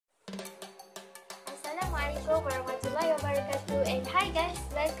Assalamualaikum warahmatullahi wabarakatuh. And hi guys,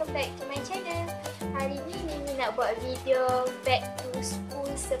 welcome back to my channel. Hari ni Mimi nak buat video back to school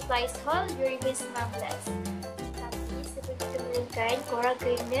supplies haul 2019. Tapi sebelum kita mulakan, korang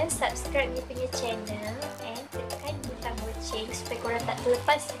kena subscribe ni punya channel and tekan butang loceng supaya korang tak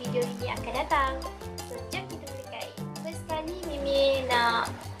terlepas video ini akan datang. So jom kita mulakan. First kali Mimi nak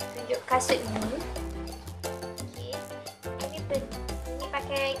tunjuk kasut ni.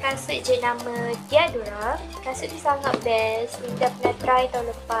 Pakai kasut jenama Diadora. Kasut ni sangat best. Mimi dah pernah try tahun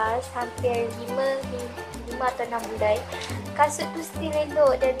lepas, hampir 5 atau 6 bulan. Kasut tu still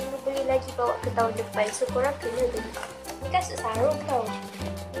elok dan Mimi boleh lagi bawa ke tahun depan. So korang kena beli. Ni kasut sarung tau.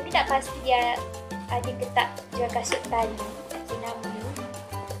 Mimi tak pasti dia ada ke tak jual kasut tali jenama ni.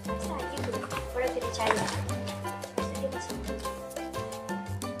 Masa ada ke? Korang kena cari. Kasut dia macam ni.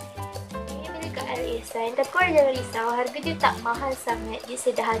 Tapi korang jangan risau, harga dia tak mahal sangat, dia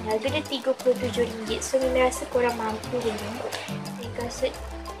sederhana. Harga dia RM37. So Mimi rasa korang mampu beli. Dan kasut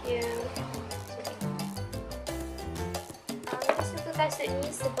dia Mimi suka kasut ni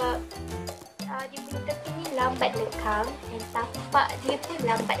sebab dia punya tepi ni lambat lekang dan tapak dia pun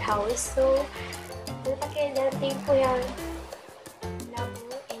lambat haus. So boleh pakai dalam tempoh yang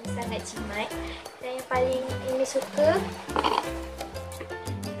lama and sangat jimat. Dan yang paling Mimi suka,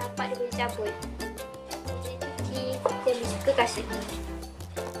 tapak dia boleh cabut. Mimi suka kasut ni.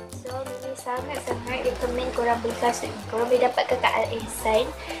 So Mimi sangat-sangat recommend korang beli kasut ni. Korang boleh dapatkan kat Al-Ihsan.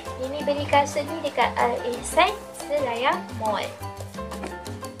 Mimi beli kasut ni dekat Al-Ihsan Selayar Mall.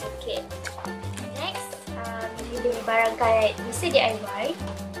 Okay, next Mimi beli barang kat Misa DIY.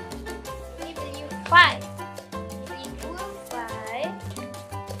 Mimi beli file. Mimi beli 2 file.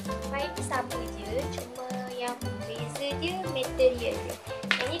 File ni sama je, cuma yang beza dia material dia.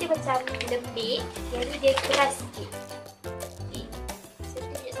 Yang ni dia macam lembik, yang ni dia keras sikit.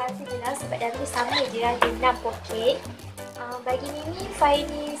 Satu je lah sebab dalam tu sama je, ada 6 poket. Bagi Mimi, file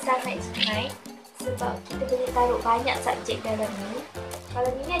ni sangat jimat sebab kita boleh taruh banyak subjek dalam ni. Kalau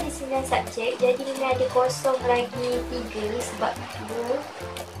Mimi ada 9 subjek, jadi Mimi ada kosong lagi 3 sebab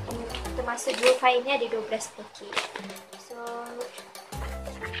termasuk 2 file ni ada 12 poket. So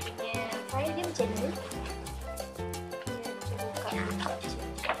punya file dia macam ni. Kita buka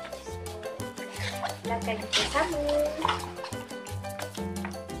belakang kita sama.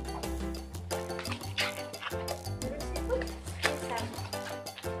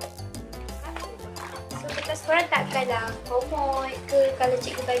 Korang takkanlah komod ke kalau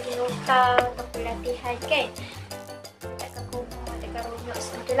cikgu bagi nota ataupun latihan kan. Takkan komod, takkan ronyok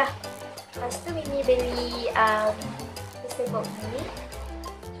semua tu lah. Lepas tu Mimi beli pencil box ni.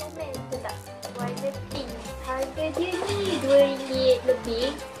 Comel tu tak? Warna pink. Harga dia ni RM2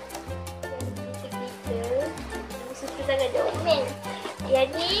 lebih. Yang glitter-glitter. Mimi suka sangat dia comel. Yang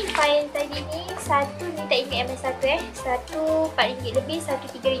ni, file tadi ni, satu ni tak ingat yang mana satu satu RM4 lebih, satu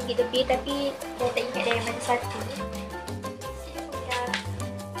RM3 lebih, tapi dah tak ingat dari mana satu.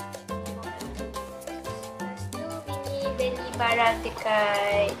 Lepas tu Mimi beli barang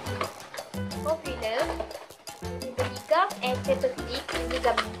dekat Popular. Mimi beli gum and paper clip. Mimi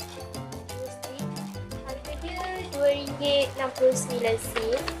gum ni harga dia RM2.69.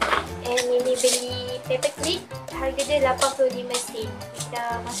 And Mimi beli paper clip, harga dia 85 sen.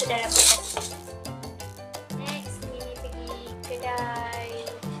 Dah masuk dalam bekas. Next, Mimi pergi kedai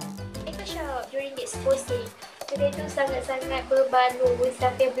Eco Shop during the exposing. Kedai tu sangat-sangat berbaloi.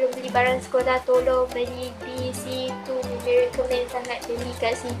 Siapa yang belum beli barang sekolah, tolong beli di situ. Mimi recommend sangat beli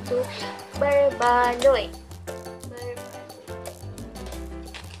kat situ. Berbaloi.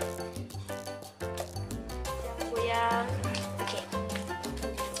 Jangan goyang. Okay.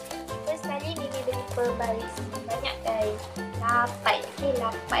 First kali Mimi beli pembaris. Banyak guys. 8.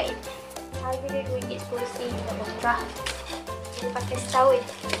 Harga dia RM2.10. Tak murah. Boleh pakai setahun.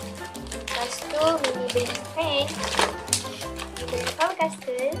 Lepas tu Mimi beli pen. Mimi beli power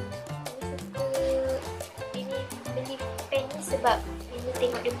castle. Mimi beli pen ni sebab Mimi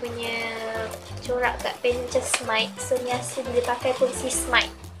tengok dia punya corak kat pen macam smite. So ni rasa bila pakai pun si smite.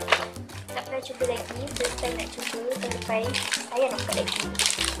 Tak pernah cuba lagi. First time nak cuba. Tahun depan saya nak buka lagi.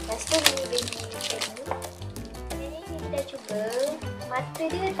 Lepas tu Mimi beli pen ni. Dah cuba, mata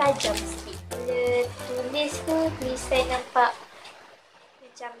dia tajam sikit. Bila tulis tu, tulisan nampak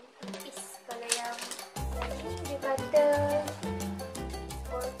macam tipis. Kalau yang ni dia kata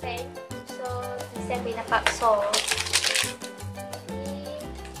ballpen, so tulisan boleh nampak soft. Ni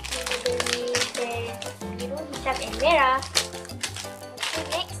beli pen biru, hitam dan merah. Okay,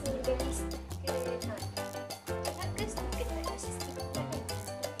 next ni beli stiker not. Nak ke stiker not? Rasa stiker not kan?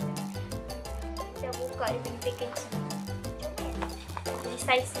 Dah buka dia punya packaging.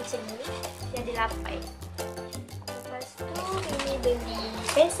 Size macam ni, dia ada 8. beli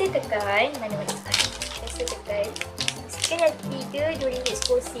pensel tekan. Mana-mana pensel tekan. Sekian yang 3, RM2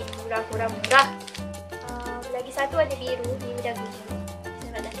 murah. Lagi satu ada biru, biru dagunya.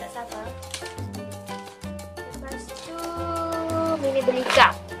 Saya dah tak sabar. Lepas tu Mimi beli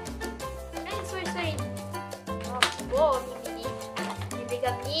gam. Sorry. Oh, Mimi ni. Mimi beli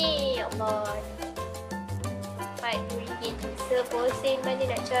gam ni. Ya Allah. RM4 seposen mana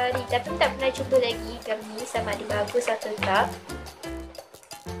nak cari. Tapi tak pernah cuba lagi gam ni sama ada bagus atau tak.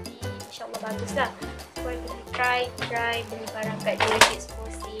 InsyaAllah bagus lah. Korang kena try beli barang kat RM2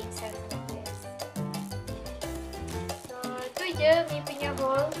 seposen. Saya tu je Mimi punya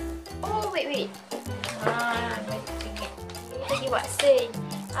haul. Oh wait. Mimi pergi Watson.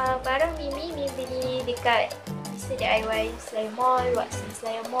 Barang Mimi beli dekat bisa DIY Selayar Mall, Watson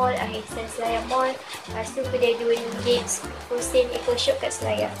Selayar Mall, Ahsan Selayar Mall. Lepas tu kedai RM2 Eco Shop kat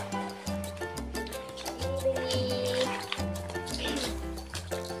Selayar. Ini beli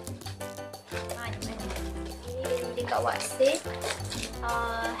dekat Watson.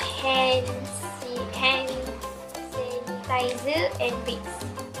 Hand sanitizer and Vicks.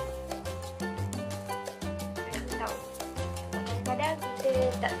 Kadang-kadang kita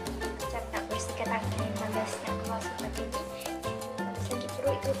tak macam nak bersihkan tangan, malas nak keluar seperti ni. Kalau sakit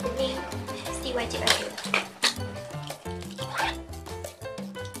perut tu pening, mesti wajib ada.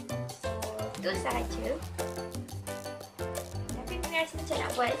 So, itu sahaja. Tapi Mimi rasa macam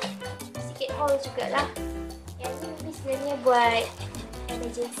nak buat sikit haul jugalah. Yang ni Mimi sebenarnya buat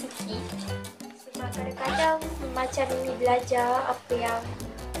emergency kit. Sebab kadang-kadang macam Mimi belajar apa yang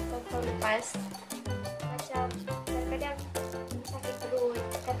tahun lepas. Macam kadang-kadang sakit perut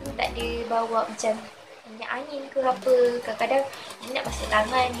tapi tak ada bawa macam minyak angin ke apa. Kadang-kadang Mimi nak basuh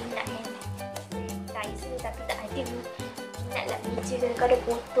tangan, Mimi nak hand sanitizer tapi tak ada. Mimi nak lap meja kadang-kadang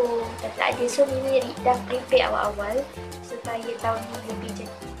potong dan tak ada. So Mimi dah prepare awal-awal supaya tahun ni lebih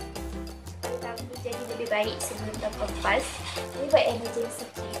jadi lebih baik sebelum tahun lepas. Ini buat emergency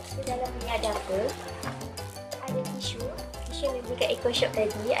kit. So dalam ni ada apa? Ada tisu yang Mimi beli kat Eco Shop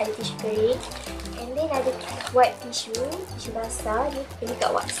tadi. Ada tisu kering. And then ada white tisu basah ni beli kat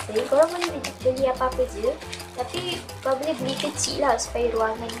Watson. Korang boleh beli apa-apa je. Tapi korang boleh beli kecil lah supaya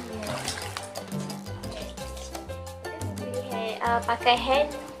ruangan ni pakai hand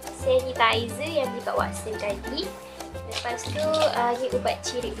sanitizer yang beli kat Watson tadi. Lepas tu ni ubat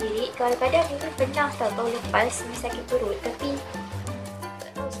cirit-birit. Kadang-kadang Mimi pernah tahun lepas Mimi sakit perut tapi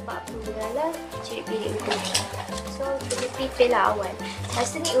tak tahu sebab apa lah cirit-birit itu. So kena prepare lah awal. Lepas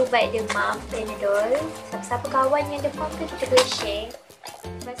tu ni ubat demam, Panadol. Siapa kawan yang demam tu kita boleh share.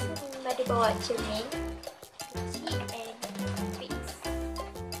 Lepas tu Mimi ada bawa cermin, kunci and Vicks.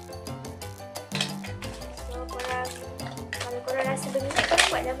 So kalau korang rasa berminat, korang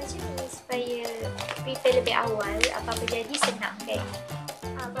buatlah macam ni supaya prepare lebih awal. Apa-apa jadi senang kan.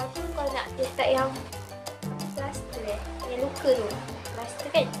 Lepas tu kalau nak letak yang plaster yang luka tu, plaster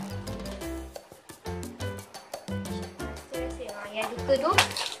kan. Yang luka tu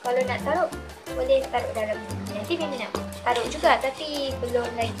kalau nak taruh boleh taruh dalam ni. Nanti Mimi nak taruh juga tapi belum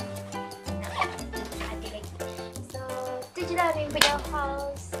lagi. Ada lagi. So tu je lah Mimi punya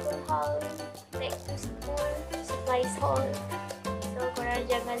haul, school haul, back to school, supplies haul. So korang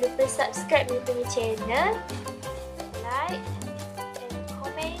jangan lupa subscribe Mimi punya channel, like and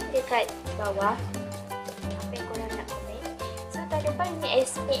komen dekat bawah apa yang korang nak komen. So tahun depan ni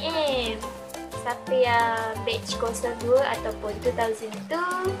SPM. Siapa yang batch 02 ataupun 2002,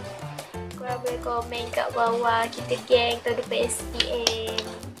 korang boleh komen kat bawah. Kita geng tahun depan SPM.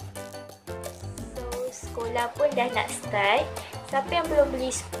 So sekolah pun dah nak start. Siapa yang belum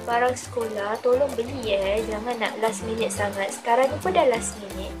beli barang sekolah, tolong beli jangan nak last minute sangat. Sekarang ni pun dah last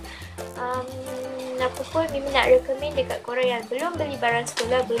minute. Apa pun Mimi nak recommend dekat korang yang belum beli barang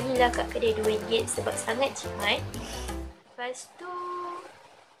sekolah, belilah kat kedai RM2 sebab sangat jimat. Lepas tu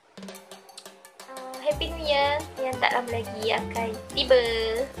Happy New Year yang tak lama lagi akan tiba.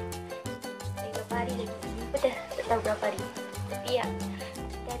 Berapa hari lagi? Mimi pun dah tak tahu berapa hari. Tapi ya,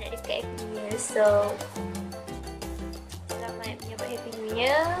 dah nak dekat Happy New Year. So selamat menyambut Happy New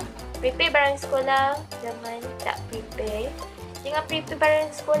Year. Prepare barang sekolah, jangan tak prepare. Jangan prepare barang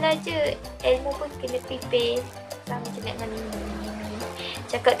sekolah je, ilmu pun kena prepare. Sama je dengan Mimi.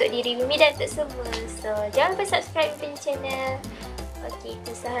 Cakap untuk diri Mimi dan untuk semua. So jangan lupa subscribe Mimi channel. Okey,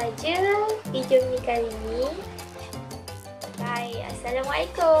 itu sahaja video Mimi kali ni. Bye.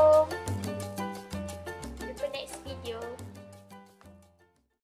 Assalamualaikum.